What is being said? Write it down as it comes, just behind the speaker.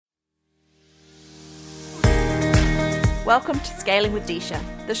Welcome to Scaling with Disha,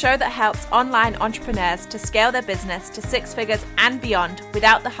 the show that helps online entrepreneurs to scale their business to six figures and beyond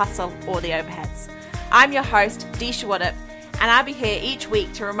without the hustle or the overheads. I'm your host, Disha Waddup, and I'll be here each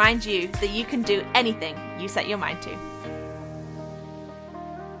week to remind you that you can do anything you set your mind to.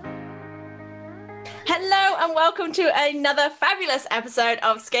 Hello and welcome to another fabulous episode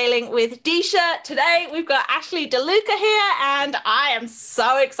of Scaling with Disha. Today we've got Ashley DeLuca here and I am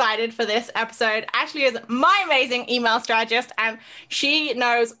so excited for this episode. Ashley is my amazing email strategist and she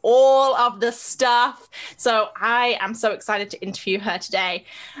knows all of the stuff. So I am so excited to interview her today.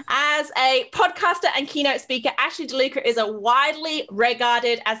 As a podcaster and keynote speaker, Ashley DeLuca is a widely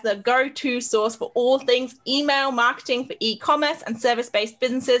regarded as the go-to source for all things email marketing for e-commerce and service-based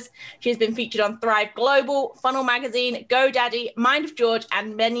businesses. She has been featured on Thrive Global, Funnel Magazine, GoDaddy, Mind of George,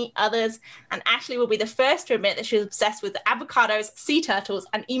 and many others. And Ashley will be the first to admit that she's obsessed with avocados, sea turtles,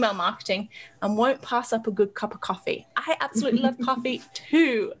 and email marketing and won't pass up a good cup of coffee. I absolutely love coffee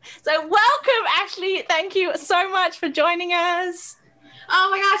too. So welcome, Ashley. Thank you so much for joining us. Oh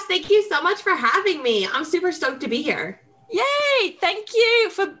my gosh, thank you so much for having me. I'm super stoked to be here. Yay! Thank you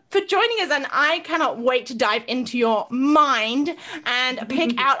for joining us, and I cannot wait to dive into your mind and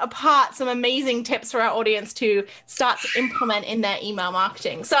pick out apart some amazing tips for our audience to start to implement in their email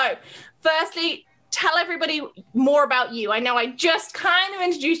marketing. So firstly, tell everybody more about you. I know I just kind of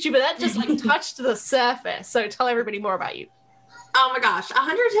introduced you, but that just like touched the surface. So tell everybody more about you. Oh my gosh,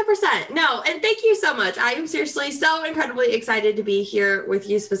 110%. No, and thank you so much. I am seriously so incredibly excited to be here with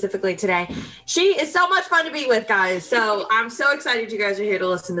you specifically today. She is so much fun to be with, guys. So I'm so excited you guys are here to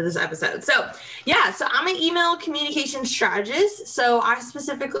listen to this episode. So I'm an email communication strategist. So I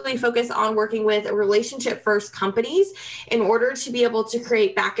specifically focus on working with relationship first companies in order to be able to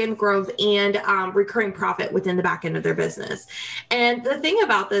create back-end growth and recurring profit within the back end of their business. And the thing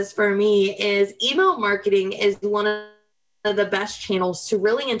about this for me is email marketing is one of the best channels to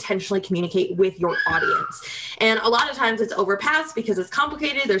really intentionally communicate with your audience. And a lot of times it's overpassed because it's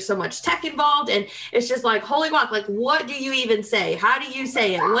complicated. There's so much tech involved and it's just like, holy guac, like what do you even say? How do you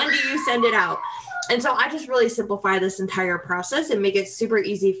say it? When do you send it out? And so I just really simplify this entire process and make it super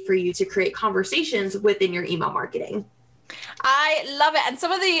easy for you to create conversations within your email marketing. I love it. And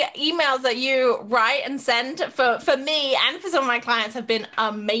some of the emails that you write and send for me and for some of my clients have been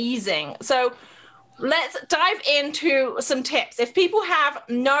amazing. So let's dive into some tips. If people have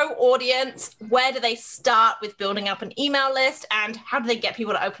no audience, where do they start with building up an email list and how do they get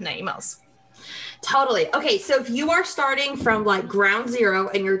people to open their emails? Totally. Okay. So if you are starting from like ground zero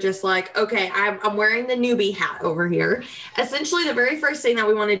and you're just like, okay, I'm wearing the newbie hat over here. Essentially, the very first thing that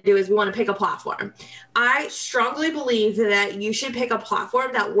we want to do is we want to pick a platform. I strongly believe that you should pick a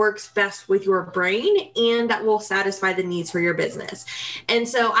platform that works best with your brain and that will satisfy the needs for your business. And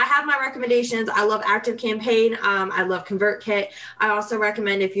so I have my recommendations. I love ActiveCampaign. I love ConvertKit. I also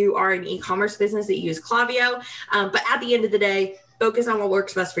recommend if you are an e-commerce business that you use Klaviyo. But at the end of the day, focus on what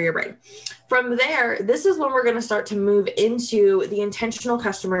works best for your brain. From there, this is when we're going to start to move into the intentional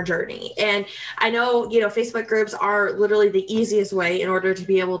customer journey. And I know, Facebook groups are literally the easiest way in order to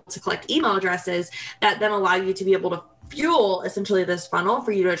be able to collect email addresses that then allow you to be able to fuel essentially this funnel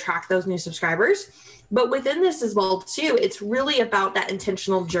for you to attract those new subscribers. But within this as well, too, it's really about that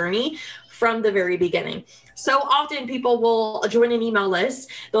intentional journey from the very beginning. So often people will join an email list,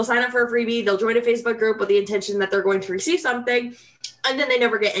 they'll sign up for a freebie, they'll join a Facebook group with the intention that they're going to receive something, and then they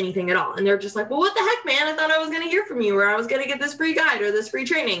never get anything at all. And they're just like, well, what the heck, man? I thought I was going to hear from you, or I was going to get this free guide or this free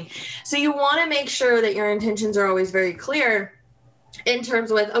training. So you want to make sure that your intentions are always very clear in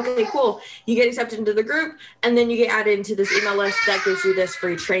terms with, okay, cool, you get accepted into the group and then you get added into this email list that gives you this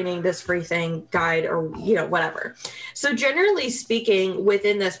free training, this free thing, guide, or, whatever. So generally speaking,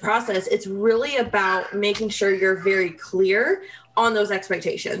 within this process, it's really about making sure you're very clear on those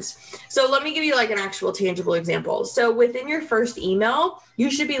expectations. So let me give you like an actual tangible example. So within your first email, you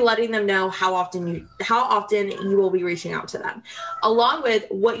should be letting them know how often you will be reaching out to them, along with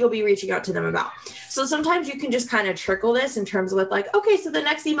what you'll be reaching out to them about. So sometimes you can just kind of trickle this in terms of like, okay, so the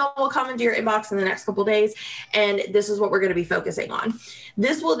next email will come into your inbox in the next couple of days, and this is what we're going to be focusing on.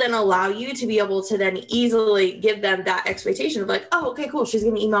 This will then allow you to be able to then easily give them that expectation of like, oh, okay, cool, she's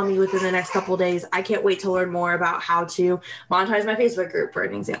going to email me within the next couple of days. I can't wait to learn more about how to monetize my Facebook group, for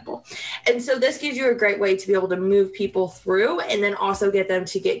an example. And so this gives you a great way to be able to move people through and then also get them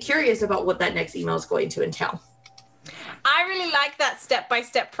to get curious about what that next email is going to entail. I really like that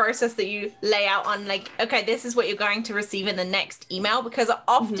step-by-step process that you lay out on like, okay, this is what you're going to receive in the next email, because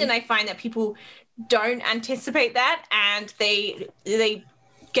often I find that people don't anticipate that and they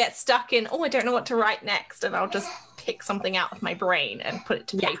get stuck in, oh, I don't know what to write next, and I'll just pick something out of my brain and put it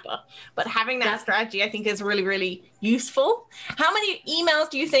to paper. But having that strategy, I think, is really, really useful. How many emails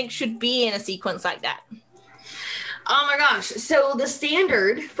do you think should be in a sequence like that? Oh my gosh. So the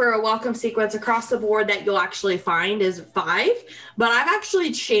standard for a welcome sequence across the board that you'll actually find is 5, but I've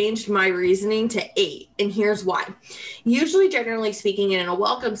actually changed my reasoning to 8. And here's why. Usually, generally speaking, in a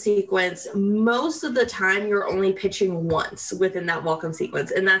welcome sequence, most of the time you're only pitching once within that welcome sequence.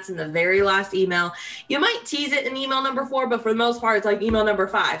 And that's in the very last email. You might tease it in email number 4, but for the most part, it's like email number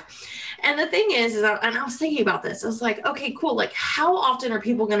 5. And the thing is and I was thinking about this. I was like, okay, cool. Like, how often are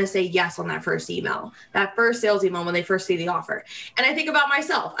people going to say yes on that first email, that first sales email when they first see the offer? And I think about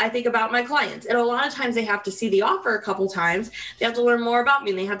myself. I think about my clients. And a lot of times they have to see the offer a couple times. They have to learn more about me.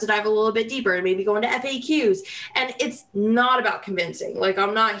 And they have to dive a little bit deeper and maybe go into FAQs. And it's not about convincing. Like,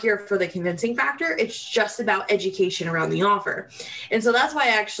 I'm not here for the convincing factor. It's just about education around the offer. And so that's why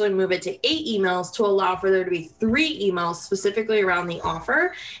I actually move it to 8 emails to allow for there to be 3 emails specifically around the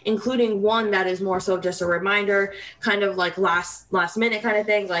offer, including one that is more so just a reminder, kind of like last minute kind of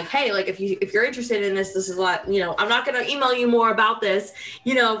thing. Like, hey, like if you're interested in this is a lot, I'm not going to email you more about this,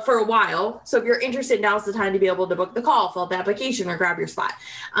 for a while. So if you're interested, now's the time to be able to book the call, fill out the application, or grab your spot.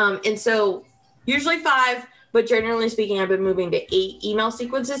 And so usually 5, but generally speaking, I've been moving to 8 email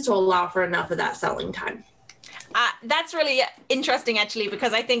sequences to allow for enough of that selling time. That's really interesting, actually,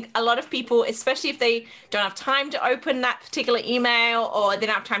 because I think a lot of people, especially if they don't have time to open that particular email or they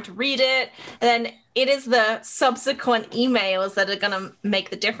don't have time to read it, then it is the subsequent emails that are going to make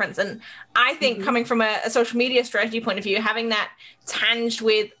the difference. And I think coming from a social media strategy point of view, having that tanged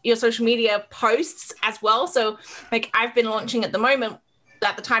with your social media posts as well. So like I've been launching at the moment,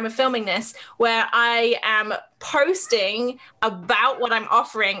 at the time of filming this, where I am posting about what I'm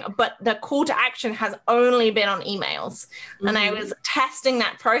offering, but the call to action has only been on emails. And I was testing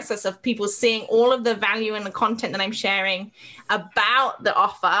that process of people seeing all of the value in the content that I'm sharing about the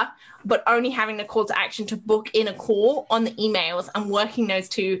offer, but only having the call to action to book in a call on the emails and working those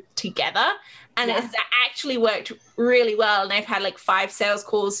two together. And it's actually worked really well. And I've had like 5 sales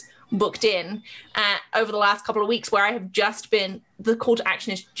calls booked in over the last couple of weeks where I have just been, the call to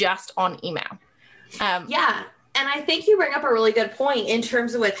action is just on email. And I think you bring up a really good point in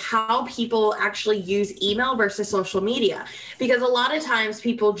terms of with how people actually use email versus social media, because a lot of times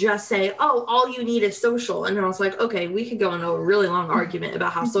people just say, oh, all you need is social. And I was like, okay, we could go into a really long argument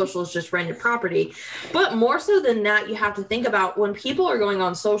about how social is just rented property. But more so than that, you have to think about when people are going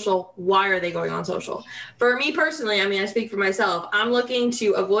on social, why are they going on social? For me personally, I mean, I speak for myself. I'm looking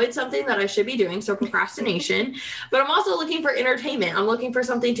to avoid something that I should be doing, so procrastination, but I'm also looking for entertainment. I'm looking for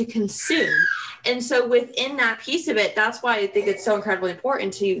something to consume. And so within that piece of it, that's why I think it's so incredibly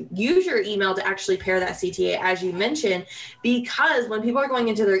important to use your email to actually pair that CTA, as you mentioned, because when people are going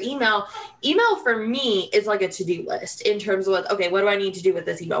into their email for me is like a to-do list in terms of, okay, what do I need to do with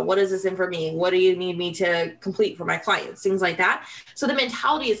this email? What is this in for me? What do you need me to complete for my clients? Things like that. So the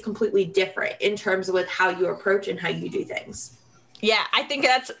mentality is completely different in terms of with how you approach and how you do things. Yeah, I think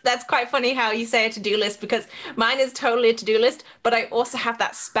that's quite funny how you say a to-do list, because mine is totally a to-do list, but I also have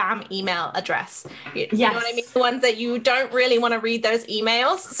that spam email address. You know what I mean? The ones that you don't really want to read those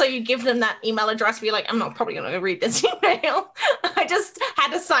emails. So you give them that email address where you're like, I'm not probably going to read this email. I just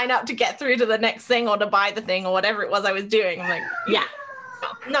had to sign up to get through to the next thing or to buy the thing or whatever it was I was doing. I'm like,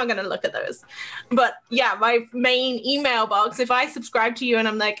 I'm not going to look at those. But yeah, my main email box, if I subscribe to you and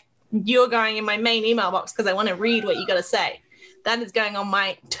I'm like, you're going in my main email box because I want to read what you got to say, that is going on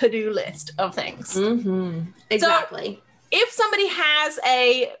my to-do list of things. Exactly. So if somebody has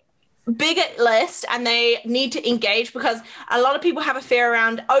a bigger list and they need to engage, because a lot of people have a fear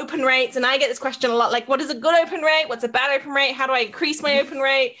around open rates, and I get this question a lot, like, what is a good open rate? What's a bad open rate? How do I increase my open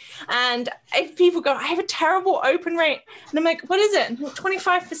rate? And if people go, I have a terrible open rate, and I'm like, what is it?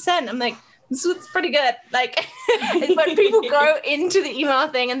 25%. I'm like, this is pretty good. Like, when people go into the email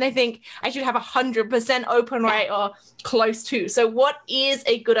thing and they think I should have 100% open rate or close to. So what is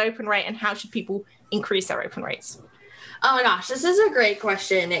a good open rate and how should people increase their open rates? Oh my gosh, this is a great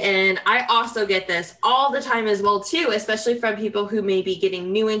question. And I also get this all the time as well too, especially from people who may be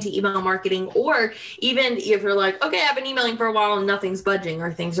getting new into email marketing, or even if you're like, okay, I've been emailing for a while and nothing's budging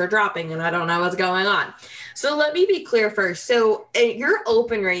or things are dropping and I don't know what's going on. So let me be clear first. So your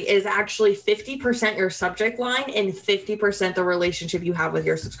open rate is actually 50% your subject line and 50% the relationship you have with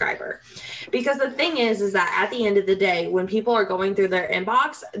your subscriber. Because the thing is that at the end of the day, when people are going through their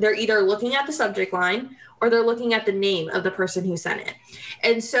inbox, they're either looking at the subject line or they're looking at the name of the person who sent it.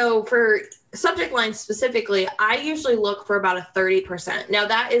 And so for subject line specifically, I usually look for about a 30%. Now,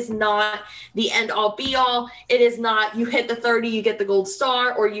 that is not the end all be all. It is not you hit the 30, you get the gold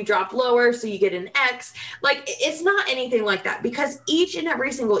star, or you drop lower, so you get an X. Like, it's not anything like that, because each and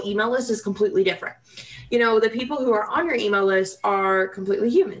every single email list is completely different. You know, the people who are on your email list are completely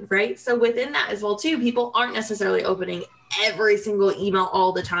human, right? So within that as well, too, people aren't necessarily opening every single email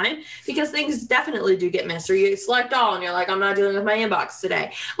all the time, because things definitely do get missed, or you select all and you're like, I'm not dealing with my inbox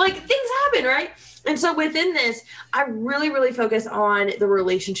today. Like, things happen, right? And so within this, I really focus on the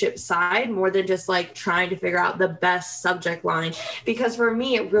relationship side more than just like trying to figure out the best subject line, because for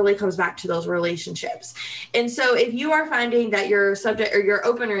me, it really comes back to those relationships. And so if you are finding that your subject or your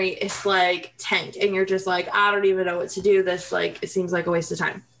open rate is like tanked and you're just like, I don't even know what to do, this, like, it seems like a waste of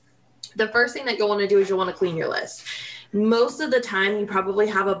time, the first thing that you'll want to do is you'll want to clean your list. Most of the time, you probably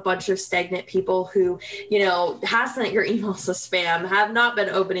have a bunch of stagnant people who, you know, have sent your emails to spam, have not been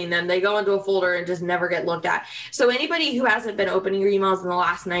opening them. They go into a folder and just never get looked at. So anybody who hasn't been opening your emails in the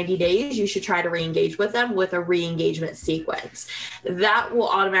last 90 days, you should try to re-engage with them with a re-engagement sequence. That will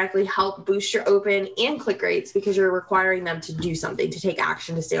automatically help boost your open and click rates, because you're requiring them to do something, to take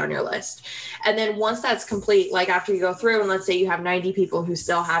action, to stay on your list. And then once that's complete, like after you go through and let's say you have 90 people who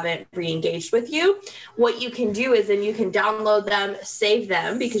still haven't re-engaged with you, what you can do is then you can download them, save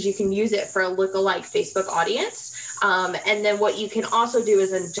them, because you can use it for a lookalike Facebook audience. And then what you can also do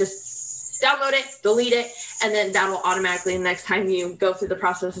is then just download it, delete it, and then that will automatically, the next time you go through the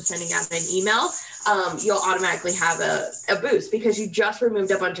process of sending out an email, you'll automatically have a boost, because you just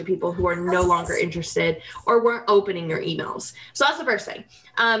removed a bunch of people who are no longer interested or weren't opening your emails. So that's the first thing.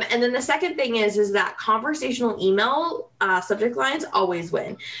 And then the second thing is that conversational email subject lines always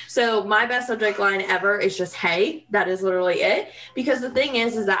win. So my best subject line ever is just, hey. That is literally it. Because the thing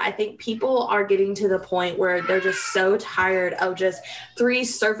is that I think people are getting to the point where they're just so tired of just 3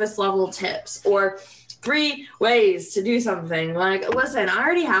 surface level tips or 3 ways to do something. Like, listen, I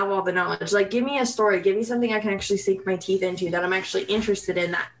already have all the knowledge. Like, give me a story, give me something I can actually sink my teeth into, that I'm actually interested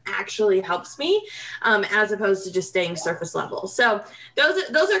in, that actually helps me, as opposed to just staying surface level. So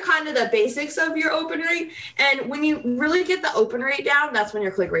those are kind of the basics of your open rate. And when you really get the open rate down, that's when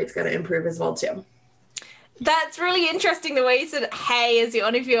your click rate's going to improve as well too. That's really interesting, the way you said, hey, is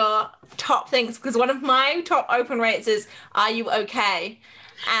one of your top things, because one of my top open rates is, are you okay?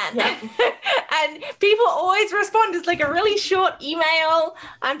 And, and people always respond. It's like a really short email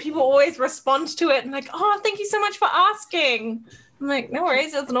and people always respond to it and like, oh, thank you so much for asking. I'm like, no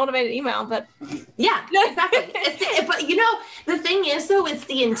worries, it's an automated email, but yeah, exactly. But you know, the thing is though, it's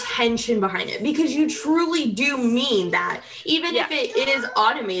the intention behind it, because you truly do mean that. Even if it is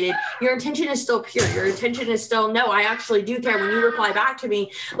automated, your intention is still pure. Your intention is still, no, I actually do care. When you reply back to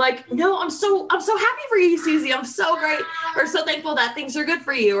me, like, no, I'm so happy for you, Susie. I'm so great, or so thankful that things are good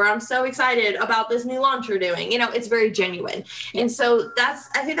for you, or I'm so excited about this new launch you're doing. You know, it's very genuine. And so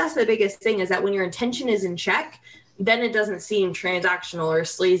I think that's the biggest thing, is that when your intention is in check, then it doesn't seem transactional or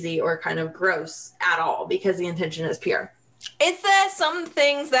sleazy or kind of gross at all, because the intention is pure. Is there some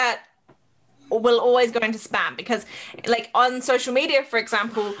things that will always go into spam? Because like on social media, for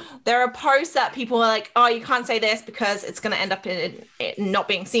example, there are posts that people are like, oh, you can't say this because it's going to end up in not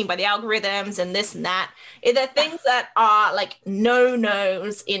being seen by the algorithms and this and that. Are there things that are like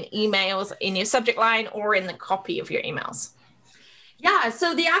no-nos in emails, in your subject line or in the copy of your emails? Yeah,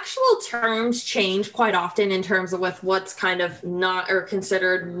 so the actual terms change quite often in terms of with what's kind of not or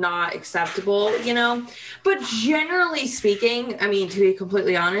considered not acceptable, you know. But generally speaking, I mean, to be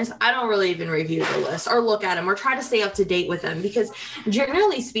completely honest, I don't really even review the list or look at them or try to stay up to date with them, because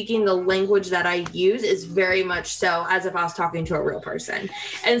generally speaking, the language that I use is very much so as if I was talking to a real person.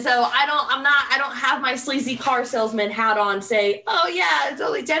 And so I don't have my sleazy car salesman hat on, say, oh yeah, it's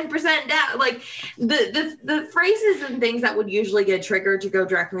only 10% down. Like the phrases and things that would usually get triggered to go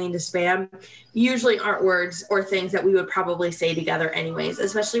directly into spam usually aren't words or things that we would probably say together anyways,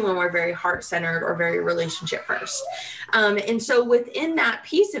 especially when we're very heart-centered or very relationship first. And so within that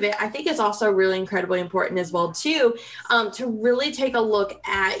piece of it, I think it's also really incredibly important as well too, to really take a look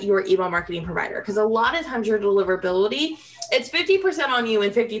at your email marketing provider, because a lot of times your deliverability, it's 50% on you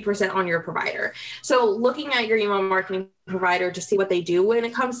and 50% on your provider. So looking at your email marketing provider to see what they do when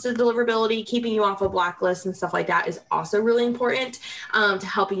it comes to deliverability, keeping you off a blacklist and stuff like that is also really important, to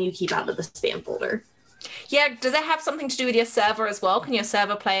helping you keep out of the spam folder. Yeah. Does that have something to do with your server as well? Can your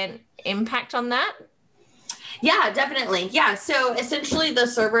server play an impact on that? Yeah, definitely. Yeah. So essentially the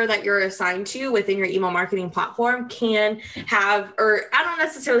server that you're assigned to within your email marketing platform can have, or I don't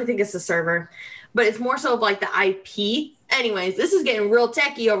necessarily think it's the server, but it's more so of like the IP Anyways, this is getting real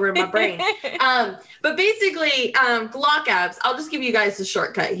techie over in my brain. But basically, Glock Apps, I'll just give you guys a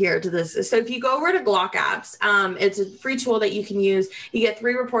shortcut here to this. So if you go over to Glock Apps, it's a free tool that you can use. You get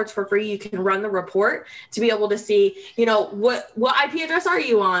 3 reports for free. You can run the report to be able to see, you know, what IP address are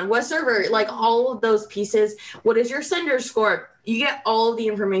you on? What server? Like all of those pieces. What is your sender score? You get all of the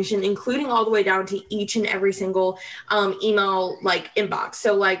information, including all the way down to each and every single email like inbox.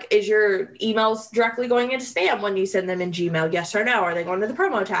 So like, is your emails directly going into spam when you send them in Gmail? Yes or no? Are they going to the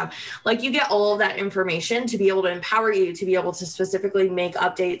promo tab? Like you get all of that information to be able to empower you to be able to specifically make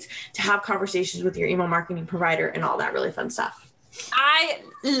updates, to have conversations with your email marketing provider and all that really fun stuff. I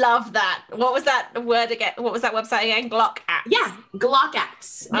love that. What was that word again? What was that website again? Glock Apps. Yeah, Glock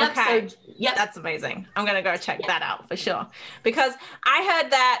Apps. Yep, okay. So, yep. That's amazing. I'm going to go check that out for sure. Because I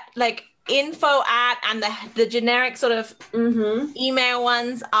heard that like info at and the generic sort of email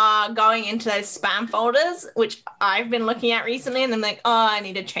ones are going into those spam folders, which I've been looking at recently. And I'm like, oh, I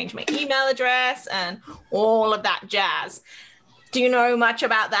need to change my email address and all of that jazz. Do you know much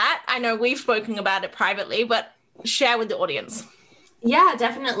about that? I know we've spoken about it privately, but share with the audience. Yeah,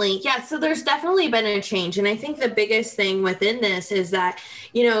 definitely. Yeah, so there's definitely been a change. And I think the biggest thing within this is that,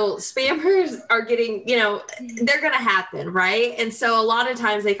 you know, spammers are getting, you know, they're going to happen, right? And so a lot of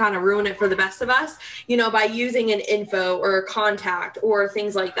times they kind of ruin it for the best of us, you know, by using an info or a contact or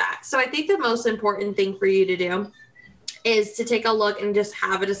things like that. So I think the most important thing for you to do is to take a look and just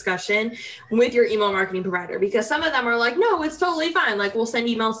have a discussion with your email marketing provider, because some of them are like, no, it's totally fine. Like we'll send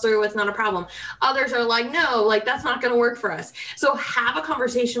emails through. It's not a problem. Others are like, no, like that's not going to work for us. So have a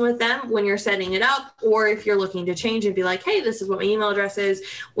conversation with them when you're setting it up, or if you're looking to change and be like, hey, this is what my email address is.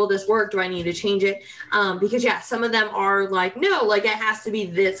 Will this work? Do I need to change it? Because yeah, some of them are like, no, like it has to be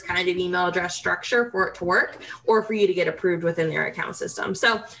this kind of email address structure for it to work or for you to get approved within their account system.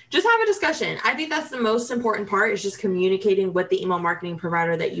 So just have a discussion. I think that's the most important part, is just communicating with the email marketing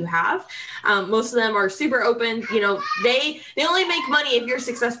provider that you have. Most of them are super open. You know, they only make money if you're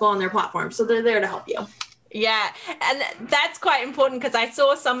successful on their platform. So they're there to help you. Yeah. And that's quite important, because I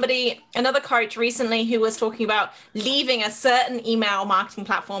saw another coach recently who was talking about leaving a certain email marketing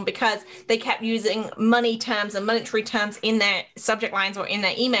platform because they kept using money terms and monetary terms in their subject lines or in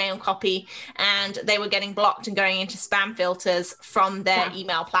their email copy, and they were getting blocked and going into spam filters from their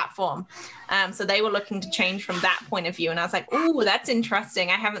email platform. So they were looking to change from that point of view. And I was like, oh, that's interesting.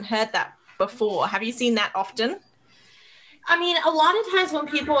 I haven't heard that before. Have you seen that often? I mean, a lot of times when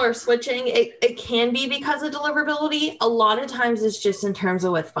people are switching, it can be because of deliverability. A lot of times it's just in terms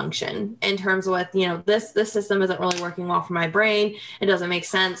of with function, in terms of with, you know, this system isn't really working well for my brain. It doesn't make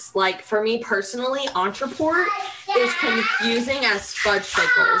sense. Like for me personally, Ontraport is confusing as fudge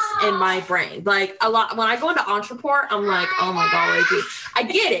cycles in my brain. Like a lot, when I go into Ontraport, I'm like, oh my God, I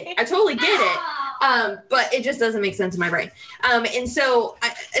get it. I totally get it. But it just doesn't make sense in my brain. And so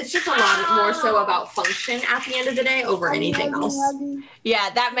it's just a lot more so about function at the end of the day over anything else. Yeah,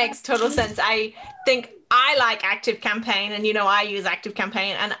 that makes total sense. I think I like ActiveCampaign, and you know, I use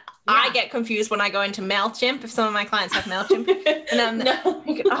ActiveCampaign, and I get confused when I go into MailChimp, if some of my clients have MailChimp, and I'm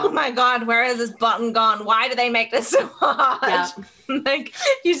like, oh my God, where is this button gone? Why do they make this so hard? Yeah. Like,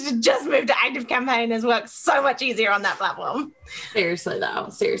 you should just move to ActiveCampaign. This works so much easier on that platform. Seriously though,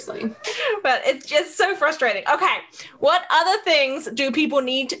 seriously. But it's just so frustrating. Okay, what other things do people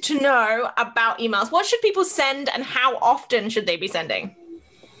need to know about emails? What should people send, and how often should they be sending?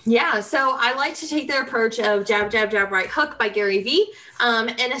 Yeah, so I like to take the approach of jab, jab, jab, right hook by Gary Vee.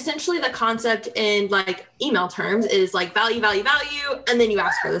 And essentially the concept in like email terms is like value, value, value, and then you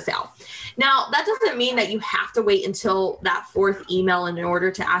ask for the sale. Now, that doesn't mean that you have to wait until that 4th email in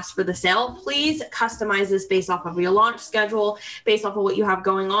order to ask for the sale. Please customize this based off of your launch schedule, based off of what you have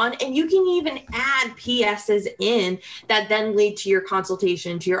going on. And you can even add PSs in that then lead to your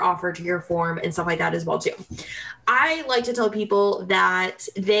consultation, to your offer, to your form, and stuff like that as well too. I like to tell people that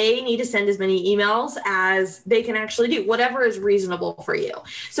they need to send as many emails as they can actually do, whatever is reasonable for you.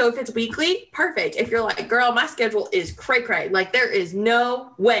 So if it's weekly, perfect. If you're like, girl, my schedule is cray-cray, like there is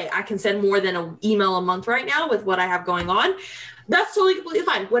no way I can send more than an email a month right now with what I have going on, that's totally completely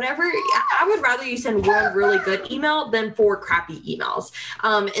fine. Whatever, I would rather you send one really good email than 4 crappy emails.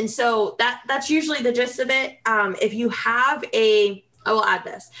 And so that's usually the gist of it. If you have I will add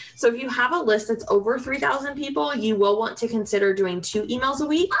this. So if you have a list that's over 3,000 people, you will want to consider doing 2 emails a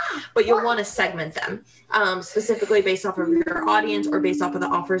week, but you'll want to segment them specifically based off of your audience or based off of the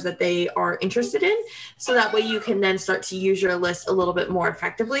offers that they are interested in. So that way you can then start to use your list a little bit more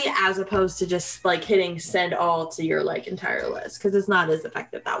effectively, as opposed to just like hitting send all to your like entire list, because it's not as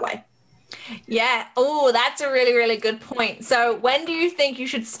effective that way. Yeah. Oh, that's a really, really good point. So when do you think you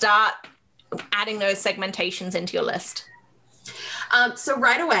should start adding those segmentations into your list? So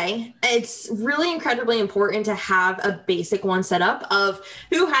right away, it's really incredibly important to have a basic one set up of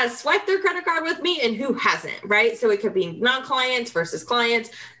who has swiped their credit card with me and who hasn't, right? So it could be non-clients versus clients,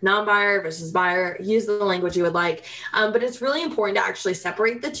 non-buyer versus buyer, use the language you would like. But it's really important to actually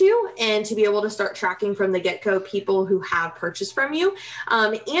separate the two and to be able to start tracking from the get-go people who have purchased from you.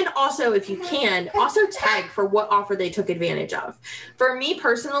 And also, if you can, also tag for what offer they took advantage of. For me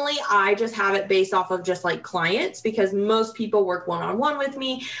personally, I just have it based off of just like clients because most people work one-on-one with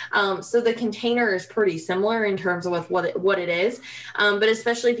me. So the container is pretty similar in terms of what it is. But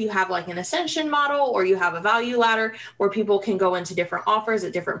especially if you have like an ascension model or you have a value ladder where people can go into different offers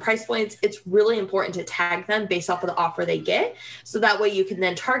at different price points, it's really important to tag them based off of the offer they get. So that way you can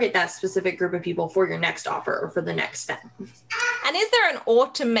then target that specific group of people for your next offer or for the next step. And is there an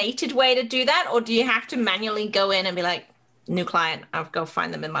automated way to do that? Or do you have to manually go in and be like, new client, I'll go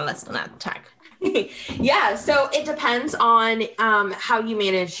find them in my list and add tag? Yeah, so it depends on how you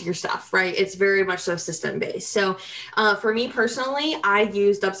manage your stuff, right? It's very much so system based. So for me personally, I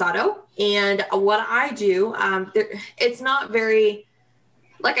use Dubsado, and what I do, it's not very,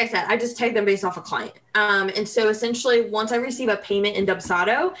 like I said, I just tag them based off a client. And so essentially, once I receive a payment in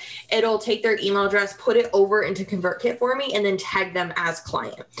Dubsado, it'll take their email address, put it over into ConvertKit for me, and then tag them as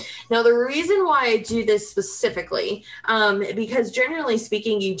client. Now, the reason why I do this specifically, because generally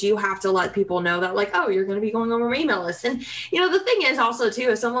speaking, you do have to let people know that like, oh, you're going to be going over my email list. And, the thing is also too,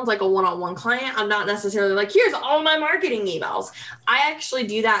 if someone's like a one-on-one client, I'm not necessarily like, here's all my marketing emails. I actually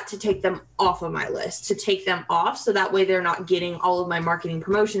do that to take them off of my list, to take them off. So that way they're not getting all of my marketing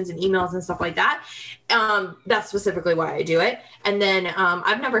promotions and emails and stuff like that. That's specifically why I do it. And then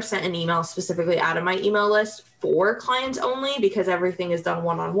I've never sent an email specifically out of my email list for clients only because everything is done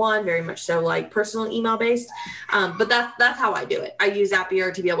one-on-one, very much so like personal email based. But that's how I do it. I use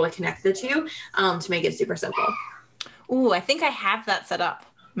Zapier to be able to connect the two to make it super simple. Ooh, I think I have that set up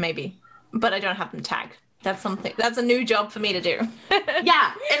maybe, but I don't have them tagged. That's a new job for me to do.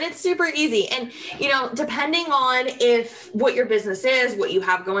 Yeah. And it's super easy. And, depending on what your business is, what you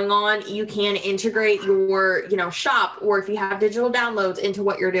have going on, you can integrate your, shop, or if you have digital downloads into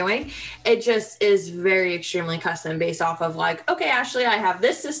what you're doing. It just is very extremely custom based off of like, okay, Ashley, I have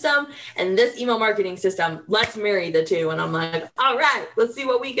this system and this email marketing system. Let's marry the two. And I'm like, all right, let's see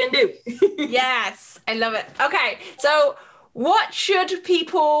what we can do. Yes. I love it. Okay. So what should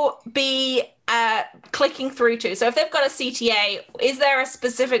people be clicking through to? So if they've got a CTA, is there a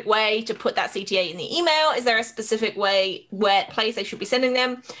specific way to put that CTA in the email? Is there a specific place they should be sending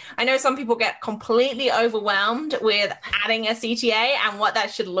them? I know some people get completely overwhelmed with adding a CTA and what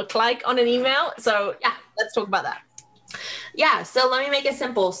that should look like on an email. So yeah, let's talk about that. Yeah, so let me make it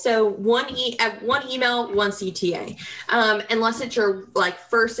simple. So one email, one CTA. Unless it's your like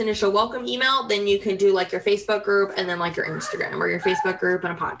first initial welcome email, then you can do like your Facebook group and then like your Instagram or your Facebook group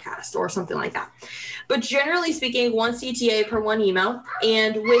and a podcast or something like that. But generally speaking, one CTA per one email.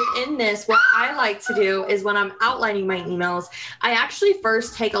 And within this, what I like to do is when I'm outlining my emails, I actually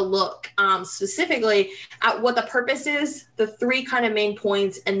first take a look specifically at what the purpose is, the three kind of main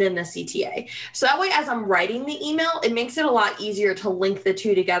points, and then the CTA. So that way, as I'm writing the email, it makes it a lot easier to link the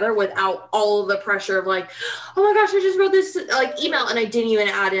two together without all of the pressure of like, oh my gosh, I just wrote this like email and I didn't even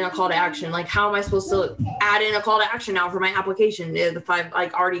add in a call to action. Like, how am I supposed to add in a call to action now for my application if I've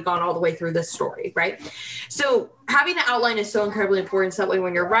like already gone all the way through this story, right? So having the outline is so incredibly important. So that way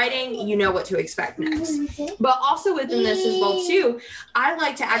when you're writing, you know what to expect next. But also within this as well too, I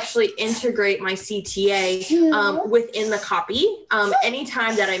like to actually integrate my CTA within the copy.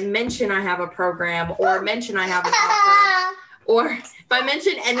 Anytime that I mention I have a program or mention I have an offer, or if I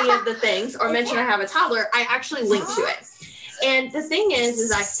mention any of the things or mention I have a toddler, I actually link to it. And the thing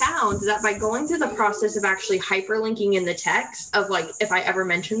is I found that by going through the process of actually hyperlinking in the text of like, if I ever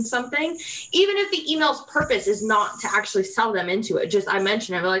mention something, even if the email's purpose is not to actually sell them into it, just I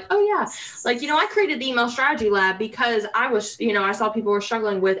mention it, like, oh yeah, like, I created the email strategy lab because I was, I saw people were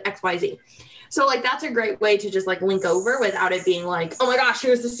struggling with XYZ. So like, that's a great way to just like link over without it being like, oh my gosh,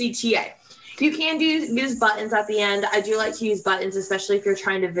 here's the CTA. You can use buttons at the end. I do like to use buttons, especially if you're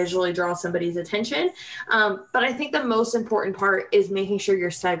trying to visually draw somebody's attention. But I think the most important part is making sure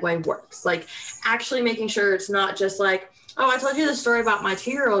your segue works. Like actually making sure it's not just like, oh, I told you the story about my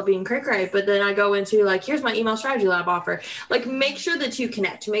 2-year-old being cray-cray, but then I go into like, here's my email strategy lab offer. Like make sure the two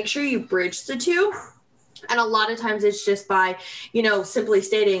connect. Make sure you bridge the two. And a lot of times it's just by, simply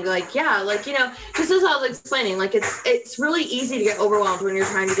stating like, yeah, like, just as I was explaining, like it's really easy to get overwhelmed when you're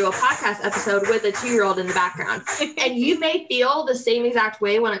trying to do a podcast episode with a 2-year-old in the background. And you may feel the same exact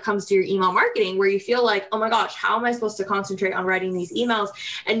way when it comes to your email marketing, where you feel like, oh my gosh, how am I supposed to concentrate on writing these emails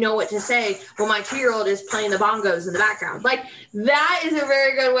and know what to say when my 2-year-old is playing the bongos in the background? Like, that is a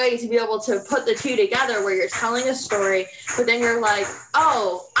very good way to be able to put the two together, where you're telling a story, but then you're like,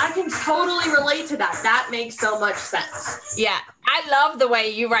 oh, I can totally relate to that. That makes so much sense. Yeah. I love the way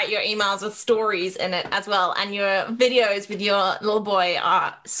you write your emails with stories in it as well. And your videos with your little boy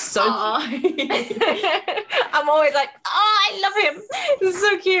are so cute. I'm always like, oh, I love him. He's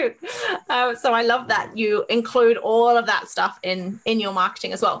so cute. So I love that you include all of that stuff in your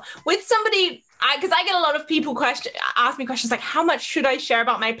marketing as well. With somebody, because I get a lot of people ask me questions like, how much should I share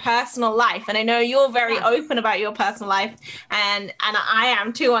about my personal life? And I know you're very open about your personal life, and I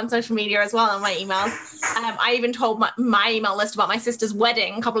am too on social media as well, on my emails. I even told my email list about my sister's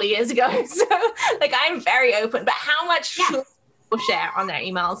wedding a couple of years ago. So like, I'm very open, but how much should people share on their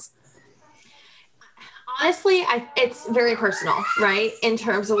emails? Honestly, it's very personal, right? In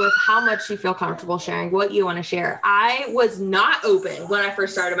terms of with how much you feel comfortable sharing, what you want to share. I was not open when I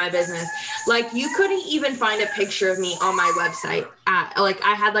first started my business. Like, you couldn't even find a picture of me on my website.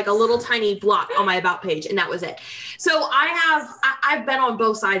 I had like a little tiny block on my about page, and that was it. So I've been on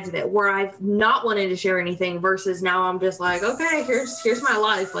both sides of it, where I've not wanted to share anything versus now I'm just like, okay, here's my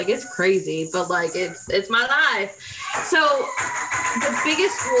life. Like, it's crazy, but like, it's my life. So the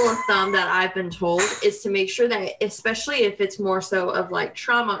biggest rule of thumb that I've been told is to make sure that, especially if it's more so of like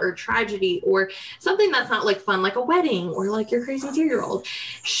trauma or tragedy or something that's not like fun, like a wedding or like your crazy 2-year-old,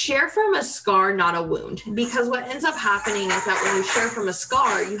 share from a scar, not a wound. Because what ends up happening is that when you share from a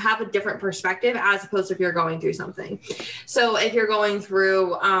scar, you have a different perspective as opposed to if you're going through something. So if you're going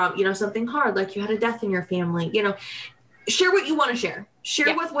through, something hard, like you had a death in your family, share what you want to share.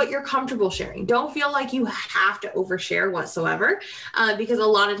 Share with what you're comfortable sharing. Don't feel like you have to overshare whatsoever, because a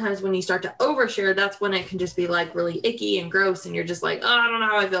lot of times when you start to overshare, that's when it can just be like really icky and gross, and you're just like, oh, I don't know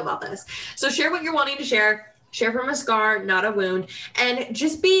how I feel about this. So share what you're wanting to share. Share from a scar, not a wound, and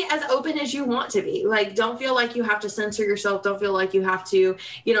just be as open as you want to be. Like, don't feel like you have to censor yourself. Don't feel like you have to,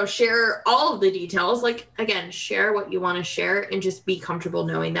 share all of the details. Like, again, share what you want to share and just be comfortable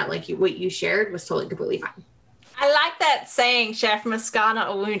knowing that like what you shared was totally completely fine. I like that saying, share from a scar, not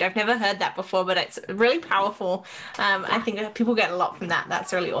a wound. I've never heard that before, but it's really powerful. I think people get a lot from that.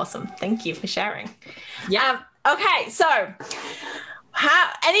 That's really awesome. Thank you for sharing. Yeah. Okay, so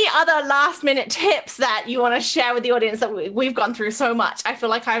any other last minute tips that you want to share with the audience that we've gone through so much? I feel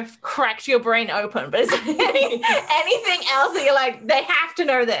like I've cracked your brain open, but is there anything else that you're like, they have to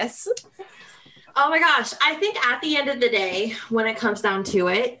know this? Oh my gosh. I think at the end of the day, when it comes down to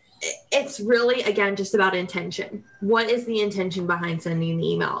it, it's really, again, just about intention. What is the intention behind sending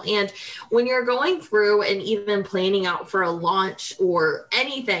the email? And when you're going through and even planning out for a launch or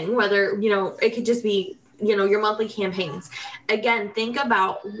anything, whether, it could just be, your monthly campaigns. Again, think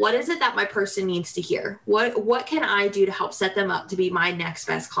about, what is it that my person needs to hear? What can I do to help set them up to be my next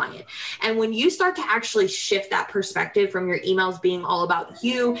best client? And when you start to actually shift that perspective from your emails being all about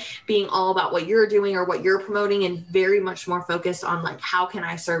you, being all about what you're doing or what you're promoting, and very much more focused on like, how can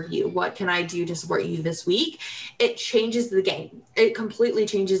I serve you? What can I do to support you this week? It changes the game. It completely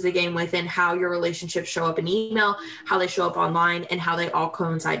changes the game within how your relationships show up in email, how they show up online, and how they all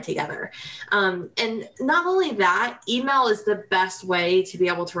coincide together. And not only that, email is the best way to be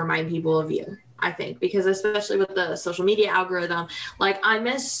able to remind people of you, I think, because especially with the social media algorithm, like, I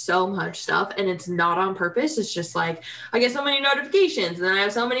miss so much stuff, and it's not on purpose. It's just like, I get so many notifications and then I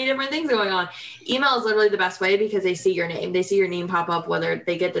have so many different things going on. Email is literally the best way because they see your name. They see your name pop up, whether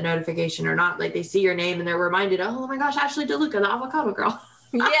they get the notification or not. Like, they see your name and they're reminded, oh my gosh, Ashley DeLuca, the avocado girl.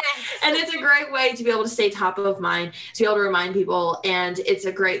 Yes. And it's a great way to be able to stay top of mind, to be able to remind people. And it's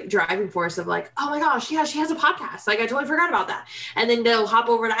a great driving force of like, oh my gosh, yeah, she has a podcast. Like, I totally forgot about that. And then they'll hop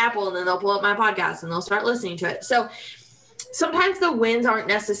over to Apple and then they'll pull up my podcast and they'll start listening to it. So sometimes the wins aren't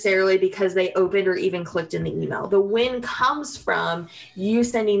necessarily because they opened or even clicked in the email. The win comes from you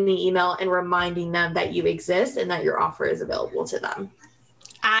sending the email and reminding them that you exist and that your offer is available to them.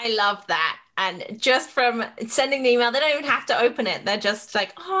 I love that. And just from sending the email, they don't even have to open it. They're just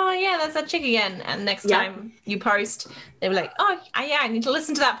like, oh, yeah, that's that chick again. And next time you post, they were like, oh, yeah, I need to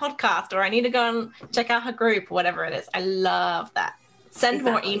listen to that podcast, or I need to go and check out her group, or whatever it is. I love that. Send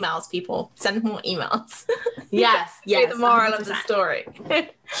more emails, people. Send more emails. Yes. The moral 100%. Of the story.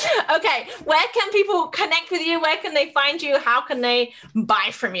 Okay. Where can people connect with you? Where can they find you? How can they buy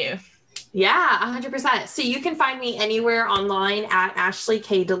from you? Yeah, 100%. So you can find me anywhere online at Ashley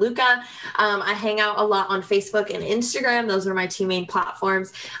K. DeLuca. I hang out a lot on Facebook and Instagram. Those are my two main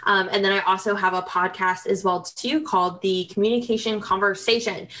platforms. And then I also have a podcast as well too called The Communication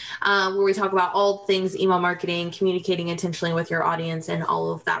Conversation, where we talk about all things email marketing, communicating intentionally with your audience, and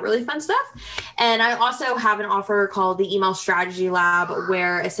all of that really fun stuff. And I also have an offer called the Email Strategy Lab,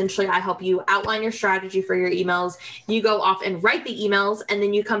 where essentially I help you outline your strategy for your emails. You go off and write the emails, and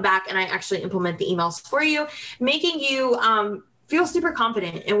then you come back and I actually implement the emails for you, making you feel super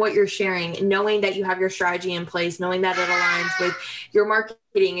confident in what you're sharing, knowing that you have your strategy in place, knowing that it aligns with your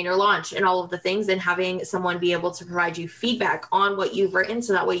marketing and your launch and all of the things, and having someone be able to provide you feedback on what you've written,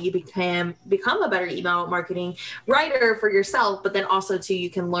 so that way you become a better email marketing writer for yourself, but then also too, you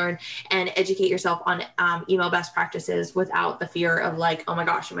can learn and educate yourself on email best practices without the fear of like, oh my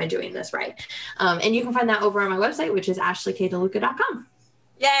gosh, am I doing this right? And you can find that over on my website, which is ashleykdeluca.com.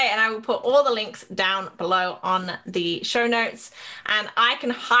 Yay, and I will put all the links down below on the show notes. And I can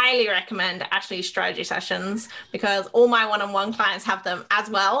highly recommend Ashley's strategy sessions because all my one-on-one clients have them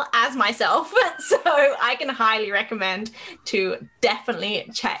as well as myself. So I can highly recommend to definitely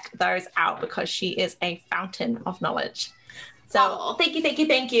check those out because she is a fountain of knowledge. So thank you.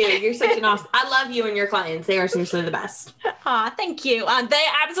 You're such an awesome. I love you and your clients. They are seriously the best. Thank you. They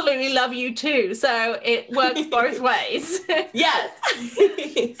absolutely love you too. So it works both ways. Yes.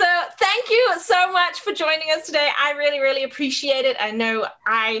 So thank you so much for joining us today. I really, really appreciate it. I know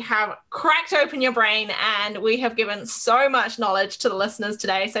I have cracked open your brain and we have given so much knowledge to the listeners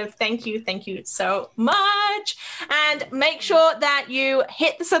today. So thank you so much. And make sure that you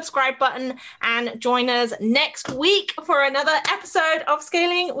hit the subscribe button and join us next week for another episode of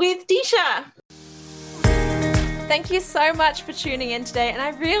Scaling with Disha. Thank you so much for tuning in today, and I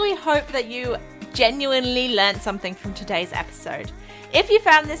really hope that you genuinely learned something from today's episode. If you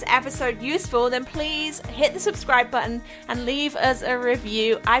found this episode useful, then please hit the subscribe button and leave us a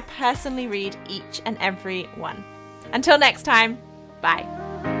review. I personally read each and every one. Until next time, bye.